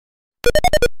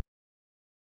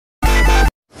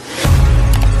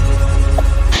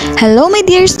Hello my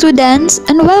dear students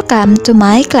and welcome to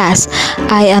my class.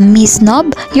 I am Miss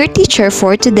Nob, your teacher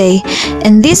for today.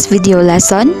 In this video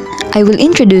lesson, I will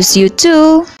introduce you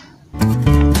to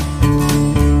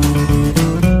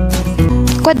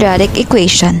quadratic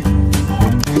equation.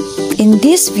 In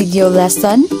this video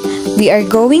lesson, we are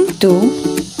going to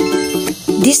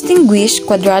distinguish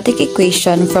quadratic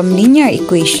equation from linear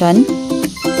equation,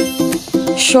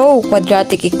 show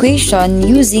quadratic equation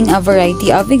using a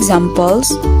variety of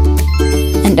examples,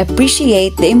 and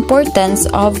appreciate the importance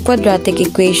of quadratic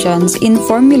equations in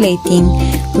formulating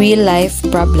real-life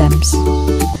problems.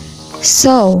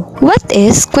 So, what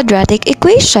is quadratic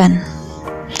equation?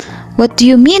 What do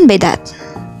you mean by that?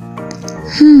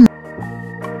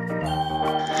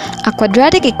 A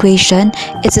quadratic equation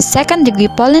is a second-degree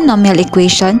polynomial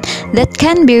equation that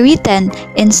can be written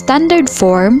in standard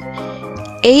form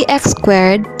ax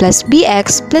squared plus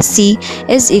bx plus c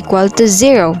is equal to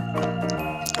 0.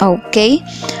 Okay,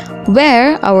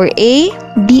 where our a,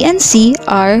 b, and c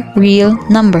are real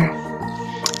number.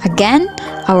 Again,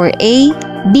 our a,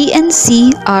 b, and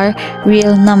c are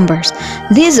real numbers.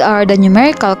 These are the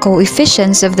numerical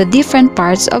coefficients of the different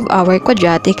parts of our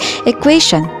quadratic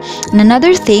equation. And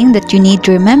another thing that you need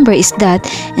to remember is that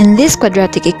in this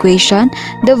quadratic equation,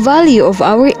 the value of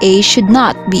our a should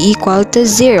not be equal to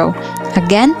 0.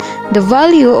 Again, the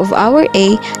value of our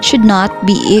a should not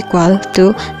be equal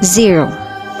to 0.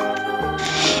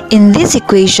 In this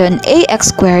equation, ax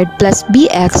squared plus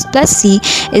bx plus c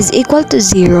is equal to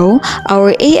 0.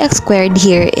 Our ax squared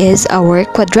here is our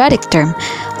quadratic term.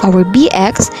 Our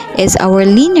bx is our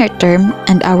linear term,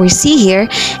 and our c here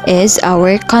is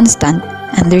our constant.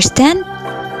 Understand?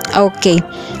 Okay,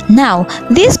 now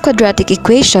this quadratic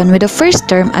equation with the first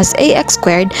term as ax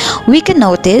squared, we can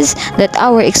notice that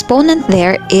our exponent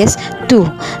there is 2.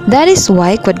 That is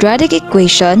why quadratic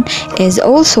equation is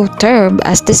also termed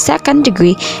as the second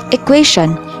degree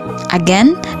equation.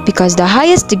 Again, because the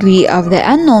highest degree of the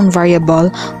unknown variable,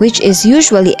 which is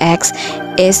usually x,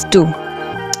 is 2.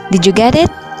 Did you get it?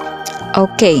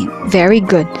 Okay, very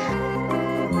good.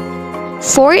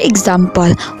 For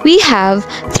example, we have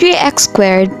 3x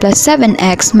squared plus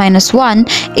 7x minus 1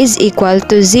 is equal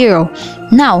to 0.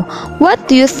 Now, what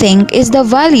do you think is the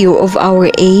value of our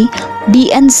a,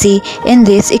 b, and c in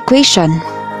this equation?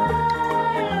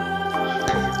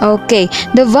 Okay,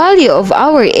 the value of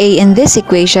our a in this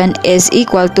equation is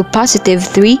equal to positive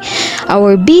 3,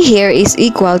 our b here is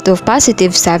equal to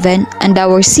positive 7, and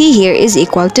our c here is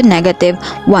equal to negative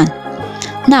 1.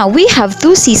 Now, we have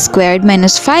 2c squared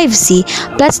minus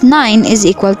 5c plus 9 is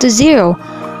equal to 0.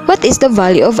 What is the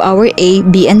value of our a,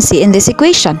 b, and c in this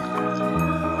equation?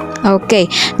 Okay,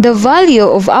 the value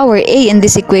of our a in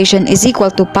this equation is equal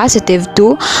to positive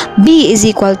 2, b is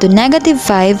equal to negative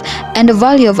 5, and the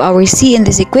value of our c in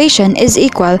this equation is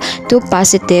equal to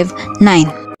positive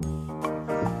 9.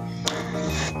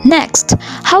 Next,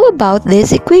 how about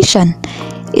this equation?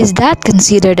 Is that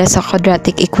considered as a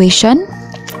quadratic equation?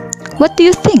 What do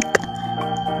you think?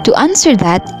 To answer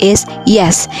that is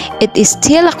yes, it is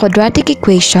still a quadratic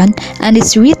equation and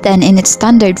is written in its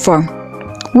standard form.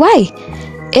 Why?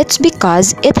 It's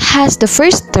because it has the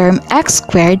first term x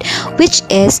squared, which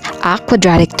is a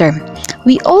quadratic term.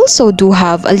 We also do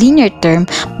have a linear term,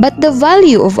 but the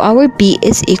value of our b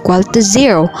is equal to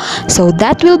 0. So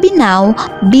that will be now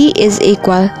b is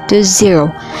equal to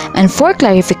 0. And for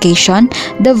clarification,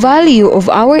 the value of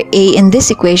our a in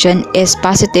this equation is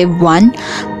positive 1,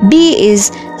 b is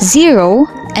 0,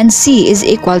 and c is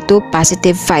equal to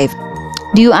positive 5.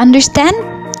 Do you understand?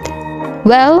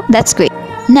 Well, that's great.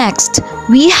 Next,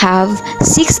 we have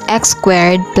 6x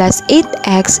squared plus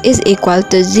 8x is equal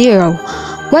to 0.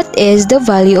 What is the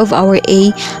value of our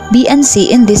a, b, and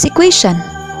c in this equation?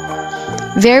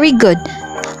 Very good.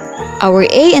 Our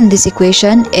a in this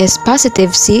equation is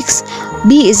positive 6,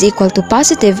 b is equal to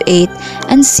positive 8,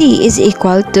 and c is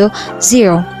equal to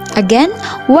 0. Again,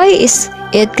 why is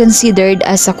it considered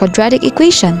as a quadratic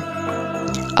equation?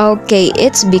 Okay,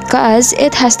 it's because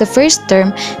it has the first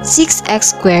term 6x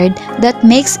squared that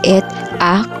makes it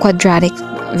a quadratic.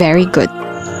 Very good.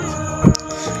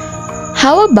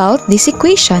 How about this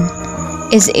equation?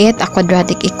 Is it a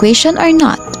quadratic equation or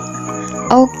not?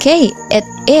 Okay, it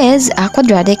is a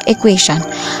quadratic equation.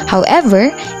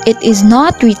 However, it is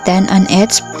not written on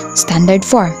its standard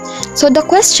form. So the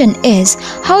question is,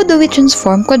 how do we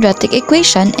transform quadratic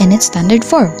equation in its standard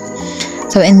form?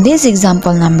 So in this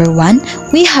example number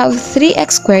 1, we have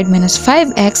 3x squared minus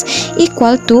 5x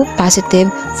equal to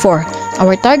positive 4.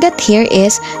 Our target here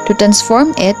is to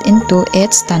transform it into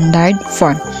its standard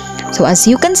form. So as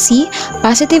you can see,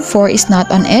 positive 4 is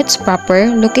not on its proper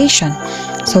location.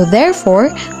 So therefore,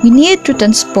 we need to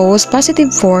transpose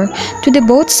positive 4 to the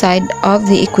both sides of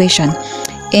the equation.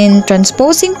 In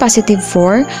transposing positive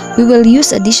 4, we will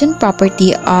use addition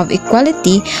property of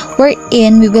equality,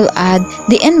 wherein we will add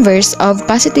the inverse of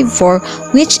positive 4,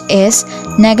 which is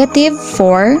negative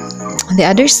 4 on the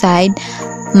other side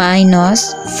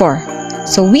minus 4.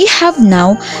 So we have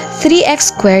now 3x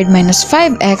squared minus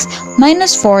 5x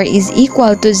minus 4 is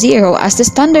equal to 0 as the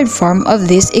standard form of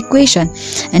this equation.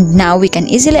 And now we can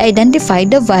easily identify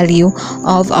the value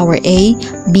of our a,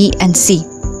 b, and c.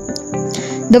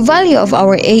 The value of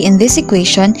our a in this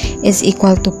equation is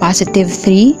equal to positive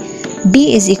 3,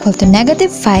 b is equal to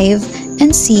negative 5,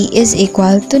 and c is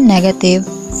equal to negative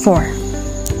 4.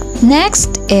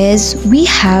 Next is we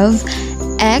have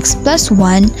x plus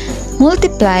 1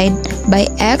 multiplied by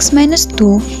x minus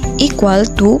 2 equal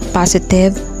to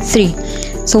positive 3.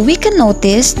 So we can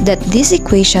notice that this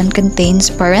equation contains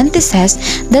parentheses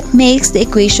that makes the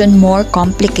equation more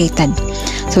complicated.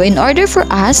 So in order for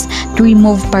us to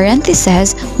remove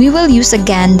parentheses, we will use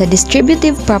again the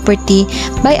distributive property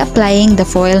by applying the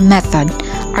FOIL method.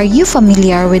 Are you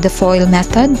familiar with the FOIL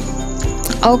method?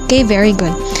 Okay, very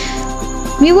good.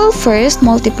 We will first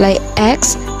multiply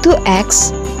x to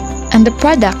x, and the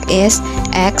product is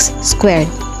x squared.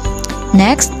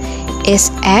 Next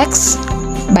is x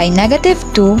by negative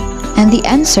 2, and the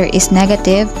answer is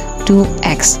negative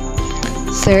 2x.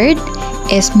 Third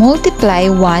is multiply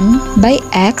 1 by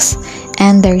x,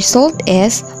 and the result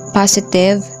is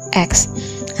positive x.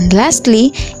 And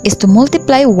lastly is to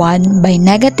multiply 1 by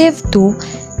negative 2,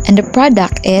 and the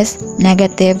product is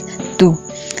negative 2.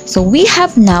 So we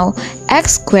have now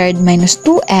x squared minus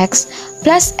 2x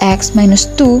plus x minus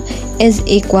 2 is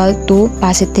equal to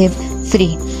positive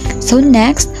 3. So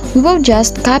next, we will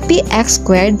just copy x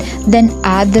squared, then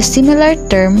add the similar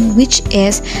term, which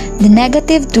is the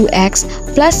negative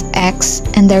 2x plus x,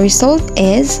 and the result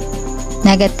is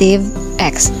negative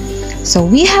x. So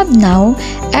we have now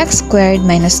x squared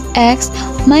minus x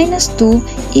minus 2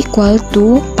 equal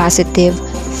to positive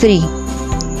 3.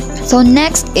 So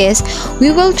next is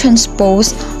we will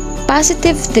transpose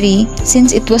positive 3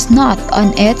 since it was not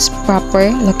on its proper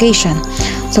location.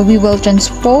 So we will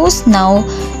transpose now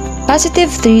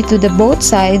positive 3 to the both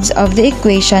sides of the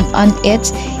equation on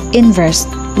its inverse,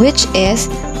 which is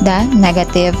the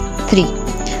negative 3.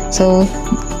 So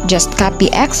just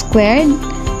copy x squared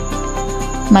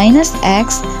minus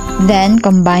x, then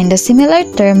combine the similar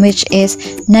term, which is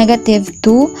negative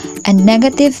 2 and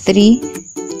negative 3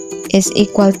 is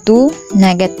equal to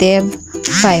negative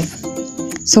 5.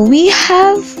 So we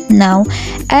have now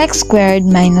x squared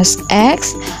minus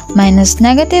x minus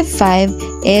negative 5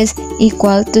 is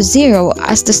equal to 0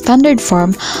 as the standard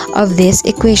form of this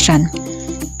equation.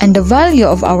 And the value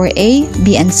of our a,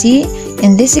 b, and c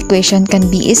in this equation can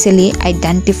be easily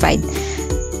identified.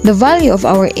 The value of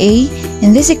our a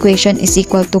in this equation is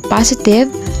equal to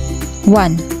positive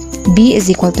 1, b is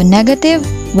equal to negative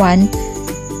 1,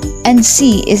 and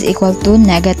c is equal to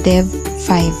negative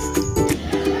 5.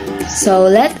 So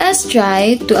let us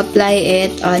try to apply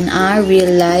it on our real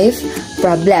life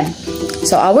problem.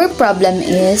 So our problem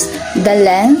is the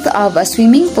length of a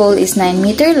swimming pool is 9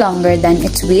 meters longer than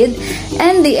its width,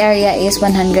 and the area is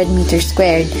 100 meters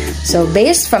squared. So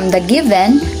based from the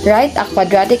given, write a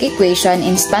quadratic equation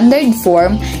in standard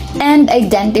form and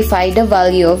identify the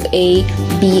value of a,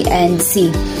 b, and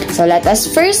c. So let us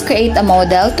first create a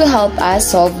model to help us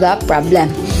solve the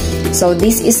problem. So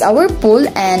this is our pool,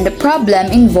 and the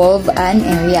problem involves an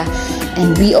area.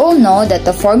 And we all know that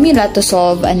the formula to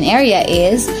solve an area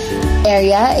is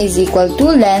equal to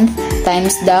length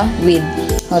times the width.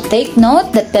 Now take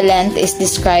note that the length is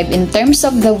described in terms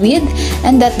of the width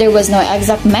and that there was no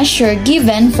exact measure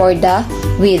given for the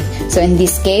width. So in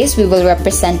this case, we will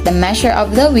represent the measure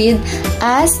of the width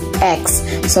as x.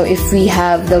 So if we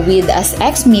have the width as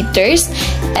x meters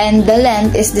and the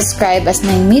length is described as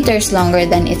 9 meters longer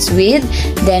than its width,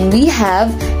 then we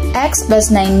have x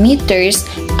plus 9 meters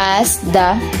as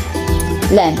the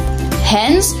length.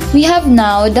 Hence, we have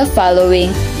now the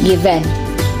following given.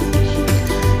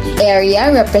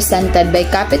 Area represented by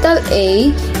capital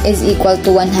A is equal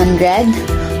to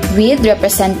 100. Width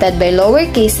represented by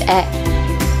lowercase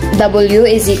w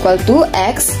is equal to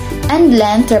x, and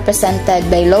length represented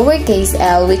by lowercase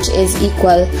l, which is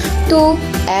equal to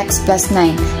x plus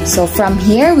 9. So from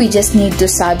here, we just need to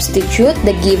substitute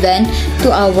the given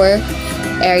to our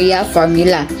area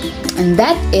formula. And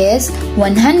that is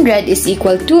 100 is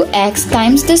equal to x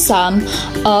times the sum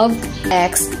of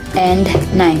x and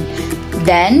 9.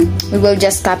 Then, we will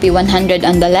just copy 100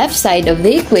 on the left side of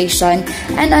the equation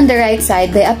and on the right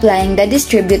side by applying the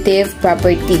distributive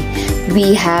property.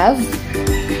 We have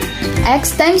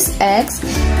x times x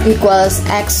equals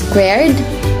x squared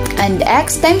and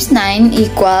x times 9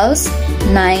 equals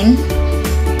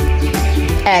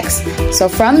 9x. So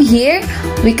from here,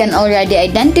 we can already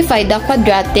identify the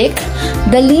quadratic,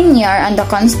 the linear, and the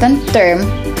constant term.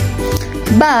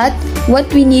 But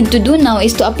what we need to do now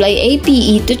is to apply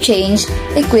APE to change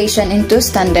equation into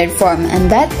standard form, and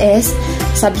that is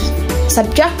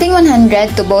subtracting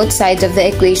 100 to both sides of the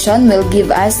equation will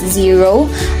give us 0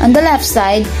 on the left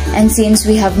side, and since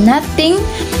we have nothing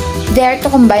there to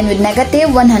combine with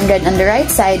negative 100 on the right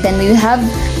side, then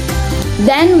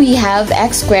we have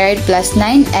x squared plus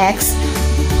 9x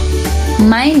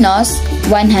minus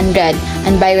 100.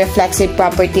 And by reflexive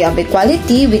property of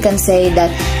equality, we can say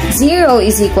that 0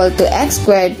 is equal to x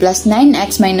squared plus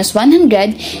 9x minus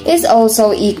 100 is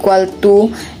also equal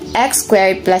to x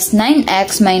squared plus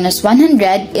 9x minus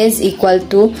 100 is equal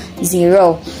to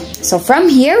 0. So from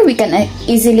here, we can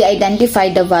easily identify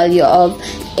the value of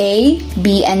A,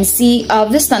 B, and C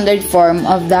of the standard form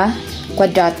of the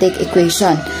quadratic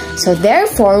equation. So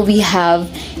therefore, we have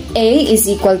A is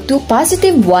equal to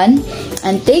positive 1,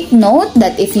 and take note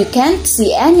that if you can't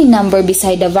see any number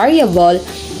beside a variable,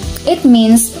 it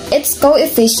means its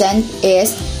coefficient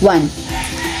is 1.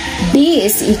 B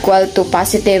is equal to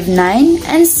positive 9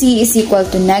 and C is equal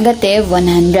to negative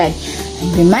 100.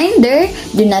 And reminder,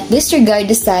 do not disregard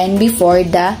the sign before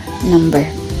the number.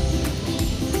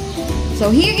 So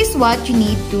here is what you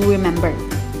need to remember.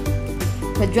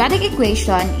 Quadratic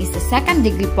equation is a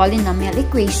second-degree polynomial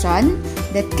equation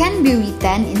that can be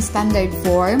written in standard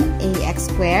form ax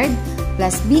squared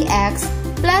plus bx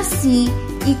plus c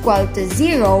equal to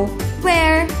 0,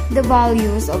 where the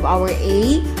values of our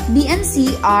a, b, and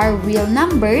c are real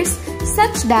numbers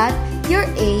such that your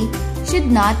a should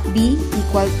not be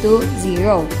equal to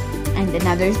 0. And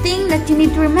another thing that you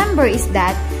need to remember is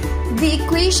that the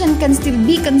equation can still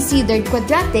be considered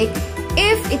quadratic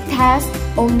if it has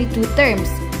only two terms.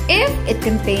 If it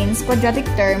contains quadratic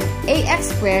term ax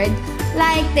squared,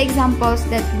 like the examples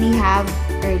that we have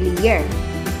earlier.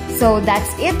 So that's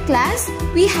it, class.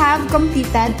 We have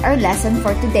completed our lesson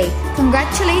for today.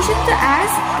 Congratulations to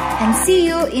us and see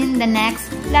you in the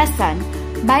next lesson.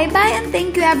 Bye-bye and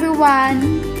thank you,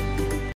 everyone.